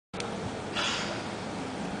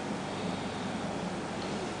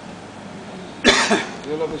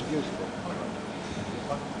Your love is beautiful.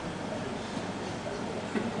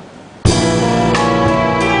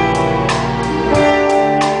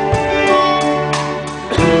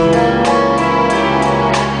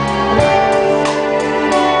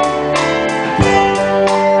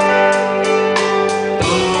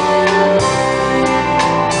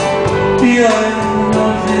 Your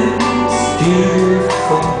love is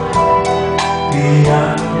beautiful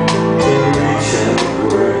beyond the reach of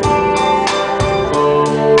words.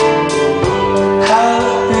 How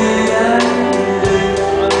did I live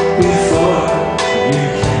before you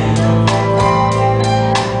came?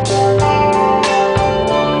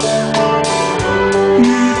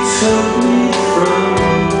 You took me from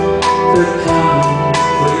the common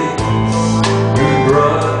place, you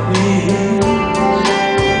brought me here.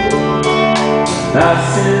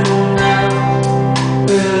 Nothing now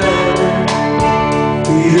will ever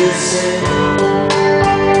be the same.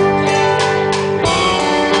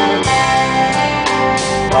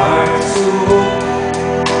 Hearts of hope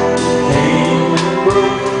came and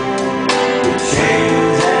broke the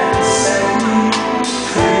chains that set me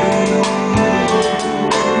free.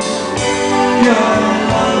 Your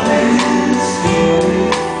love is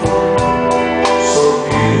beautiful, so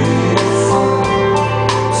beautiful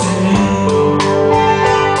to me.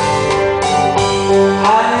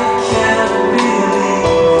 I can't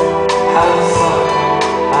believe how far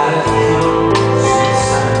I've come since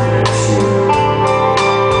I met you.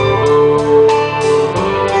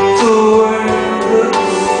 The world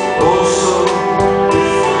looks oh so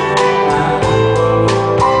different now.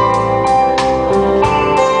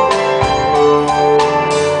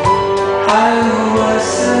 I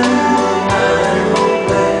wasn't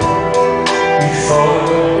aware before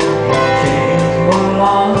you came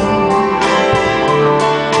along.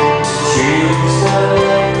 Changed my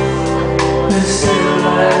life instead of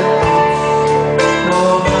life, no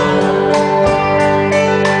harm.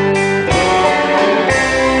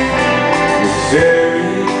 It's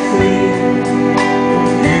very clear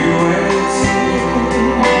you went to.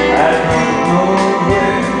 I don't know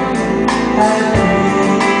where I'd be.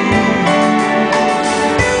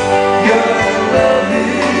 Your love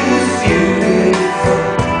is beautiful,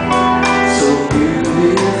 so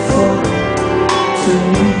beautiful to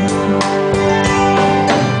me.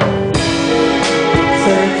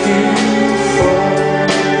 Thank you for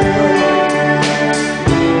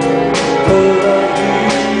the love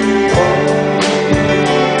you pour on me.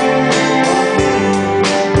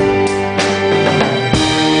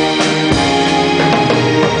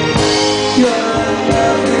 Your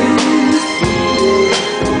love is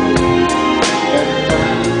beautiful, and I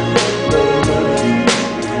love you.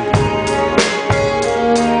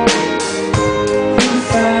 You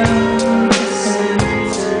found the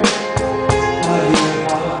center of your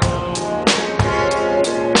heart.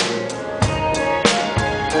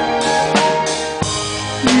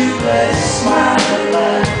 You bless my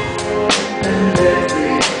life, and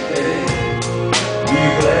every day you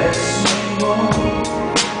bless me more.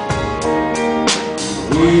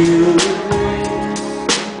 We'll break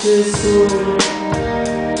this world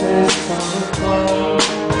that's torn apart.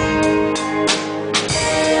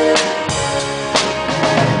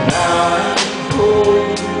 Now I'm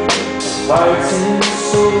holding heart and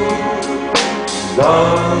soul,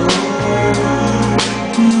 long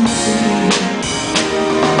to see.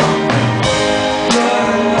 Your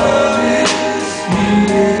love is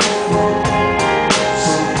beautiful,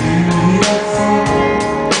 so beautiful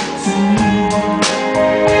to me.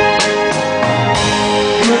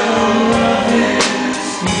 Your love is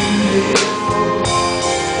beautiful,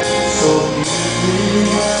 so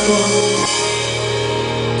beautiful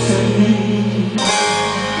to me.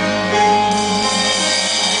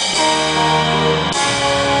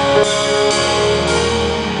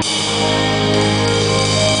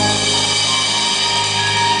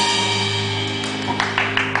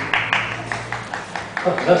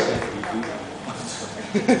 Fantastic.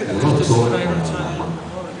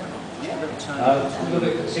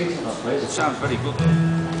 It sounds very good.